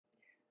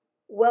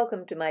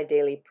Welcome to my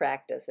daily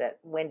practice at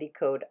Wendy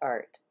Coad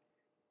Art.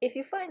 If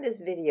you find this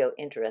video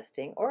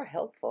interesting or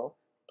helpful,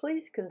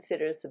 please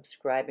consider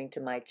subscribing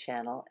to my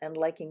channel and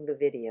liking the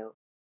video.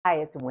 Hi,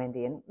 it's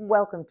Wendy and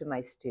welcome to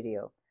my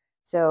studio.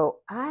 So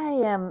I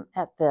am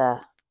at the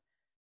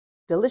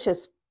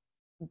delicious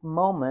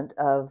moment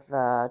of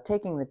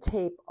taking the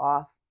tape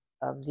off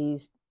of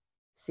these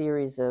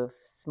series of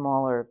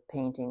smaller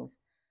paintings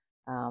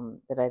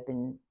that I've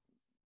been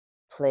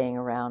playing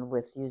around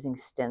with using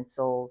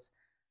stencils.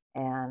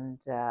 And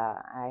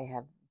I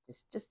have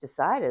just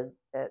decided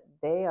that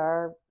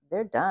they're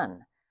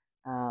done.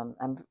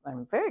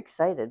 I'm very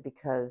excited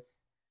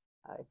because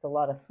it's a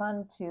lot of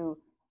fun to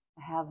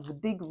have the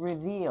big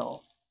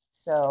reveal.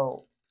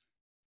 So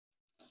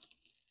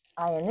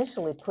I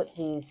initially put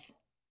these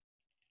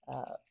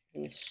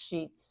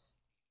sheets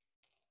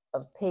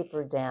of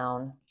paper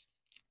down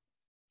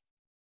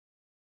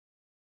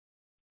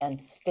and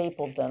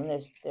stapled them. There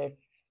are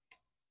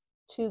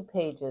 2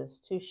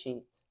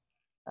 sheets.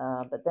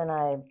 But then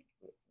I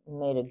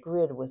made a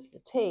grid with the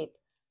tape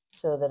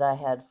so that I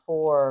had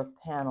 4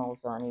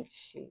 panels on each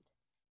sheet.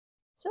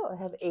 So I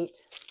have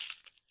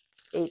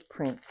eight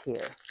prints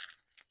here.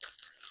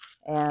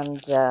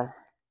 And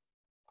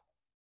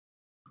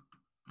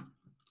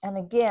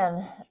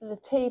again, the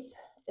tape,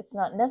 it's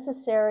not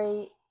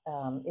necessary.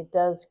 It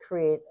does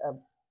create a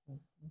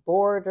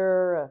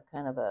border, a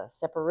kind of a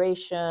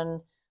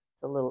separation.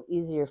 It's a little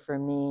easier for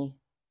me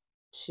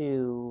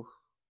to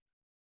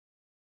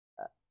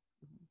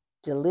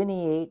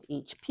delineate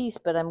each piece,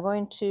 but I'm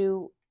going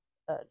to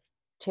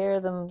tear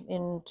them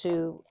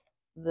into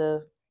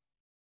the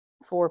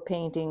 4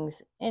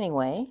 paintings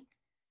anyway.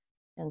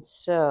 And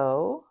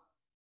so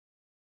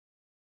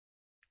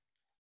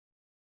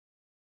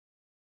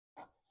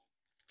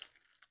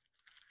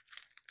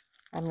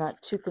I'm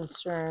not too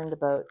concerned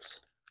about,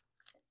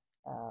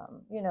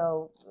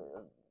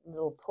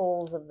 little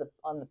pulls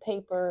on the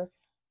paper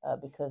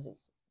because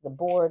it's the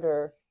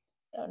border.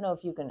 I don't know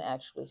if you can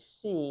actually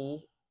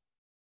see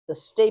the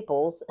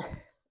staples,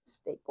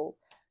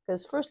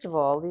 because first of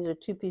all, these are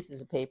 2 pieces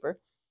of paper,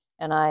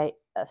 and I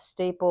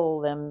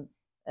staple them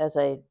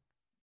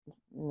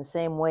in the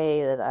same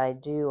way that I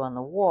do on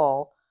the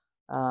wall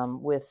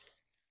with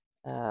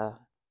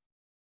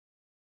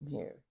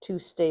here 2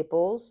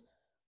 staples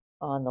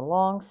on the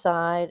long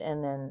side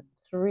and then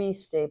 3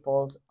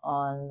 staples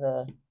on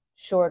the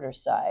shorter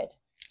side.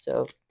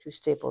 So 2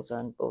 staples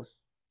on both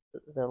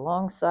the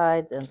long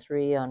sides and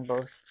 3 on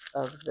both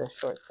of the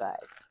short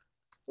sides.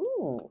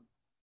 Ooh.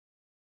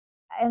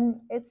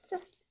 And it's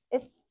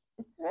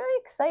very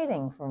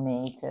exciting for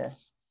me to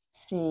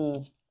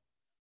see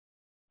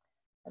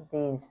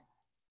these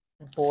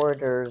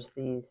borders,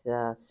 these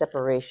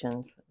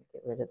separations. Let me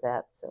get rid of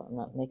that so I'm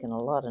not making a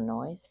lot of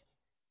noise.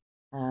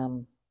 A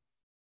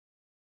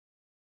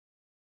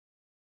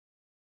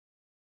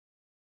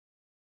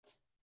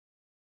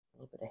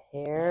little bit of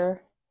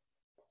hair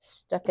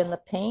stuck in the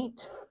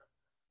paint.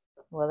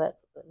 Well,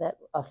 that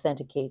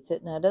authenticates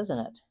it now, doesn't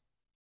it?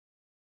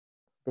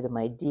 A bit of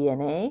my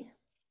DNA.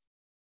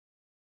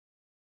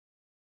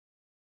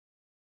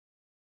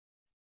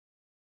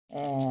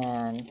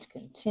 And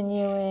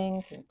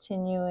continuing.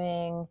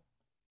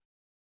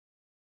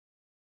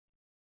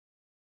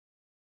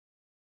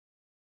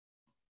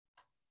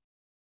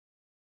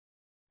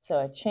 So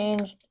I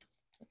changed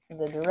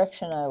the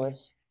direction I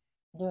was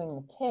doing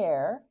the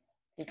tear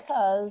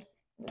because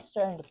it was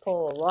starting to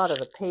pull a lot of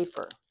the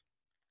paper.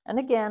 And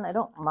again, I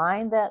don't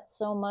mind that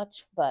so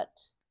much, but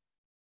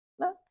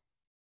well,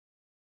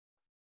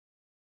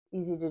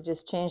 easy to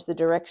just change the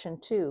direction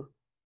too.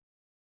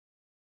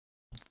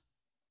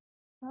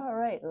 All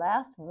right,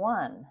 last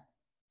one.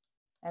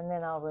 And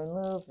then I'll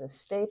remove the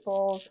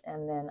staples,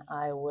 and then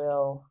I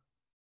will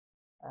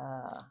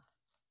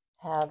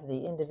have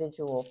the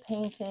individual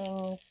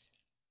paintings.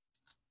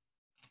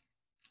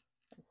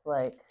 It's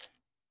like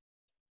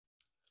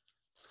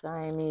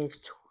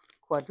Siamese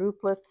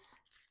quadruplets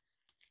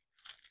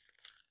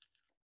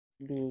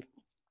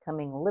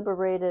becoming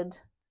liberated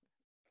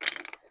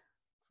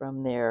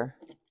from their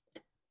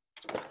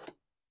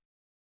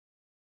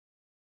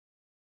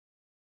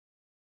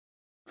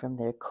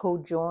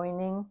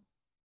co-joining.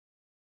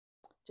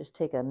 Just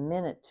take a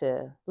minute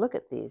to look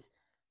at these.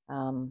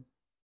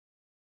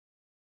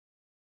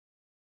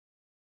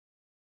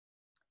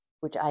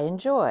 Which I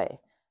enjoy.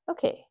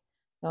 Okay,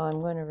 so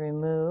I'm going to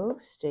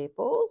remove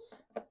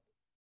staples.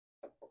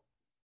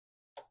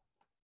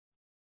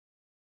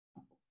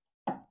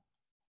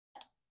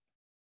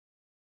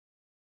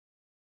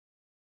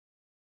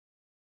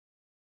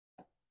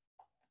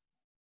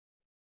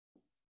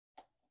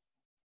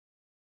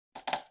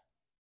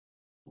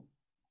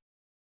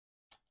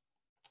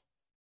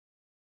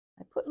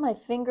 I put my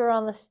finger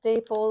on the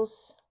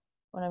staples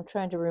when I'm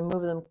trying to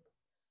remove them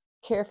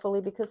carefully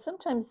because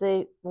sometimes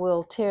they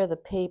will tear the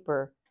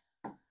paper.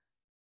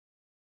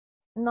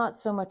 Not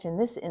so much in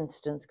this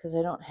instance because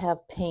I don't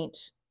have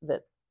paint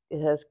that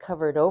it has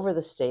covered over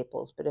the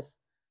staples, but if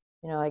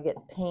I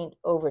get paint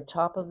over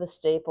top of the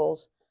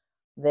staples,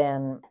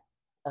 then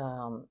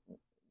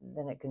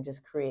then it can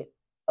just create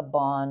a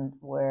bond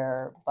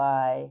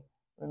whereby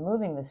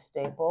removing the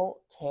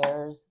staple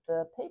tears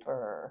the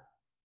paper.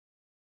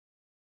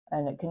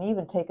 And it can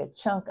even take a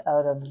chunk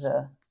out of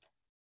the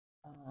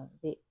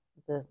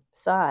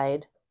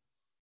side,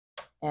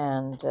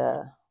 and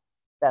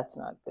that's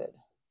not good.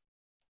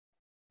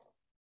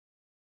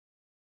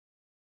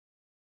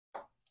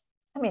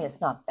 I mean,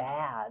 it's not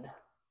bad.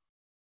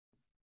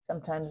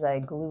 Sometimes I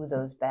glue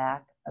those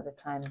back, other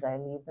times I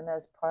leave them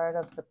as part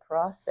of the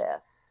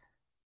process.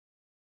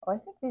 Oh, I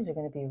think these are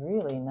going to be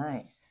really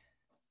nice.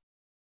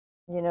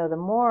 You know, the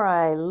more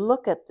I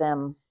look at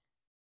them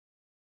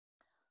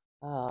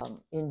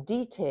in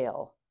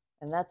detail,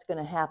 and that's going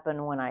to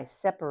happen when I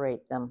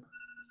separate them.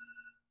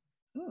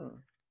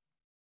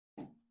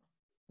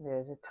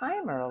 There's a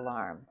timer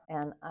alarm,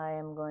 and I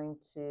am going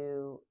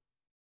to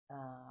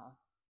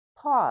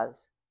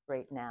pause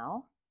right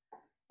now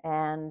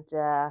and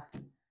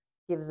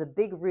give the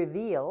big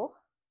reveal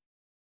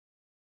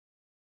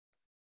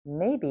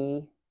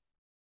maybe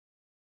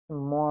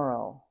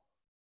tomorrow.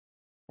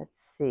 Let's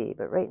see,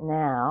 but right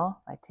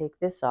now I take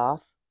this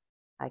off.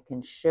 I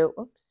can show,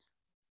 oops,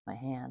 my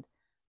hand.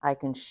 I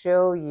can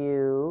show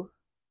you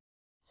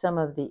some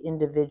of the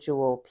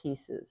individual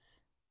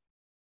pieces,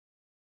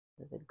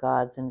 the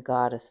gods and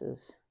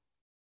goddesses.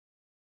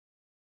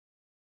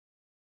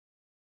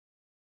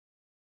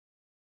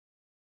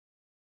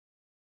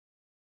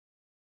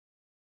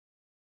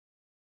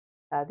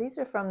 These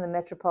are from the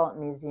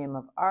Metropolitan Museum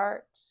of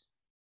Art.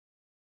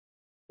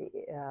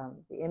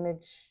 The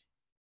image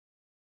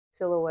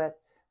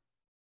silhouettes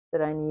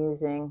that I'm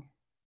using.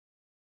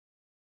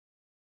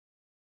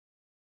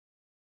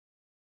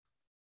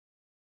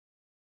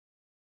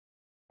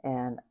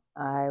 And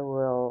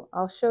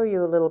I'll show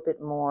you a little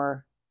bit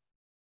more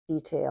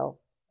detail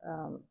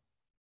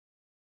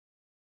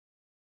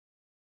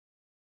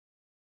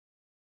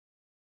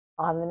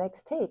on the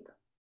next tape.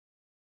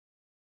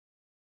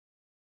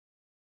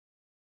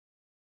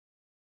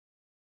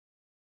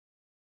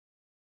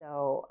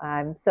 So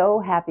I'm so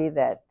happy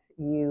that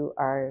you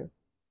are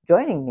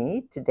joining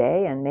me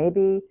today, and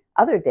maybe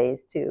other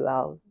days too.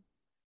 I'll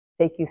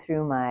take you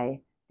through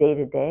my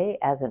day-to-day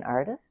as an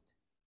artist,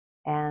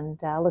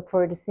 and I look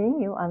forward to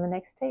seeing you on the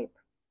next tape.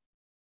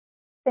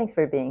 Thanks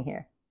for being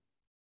here.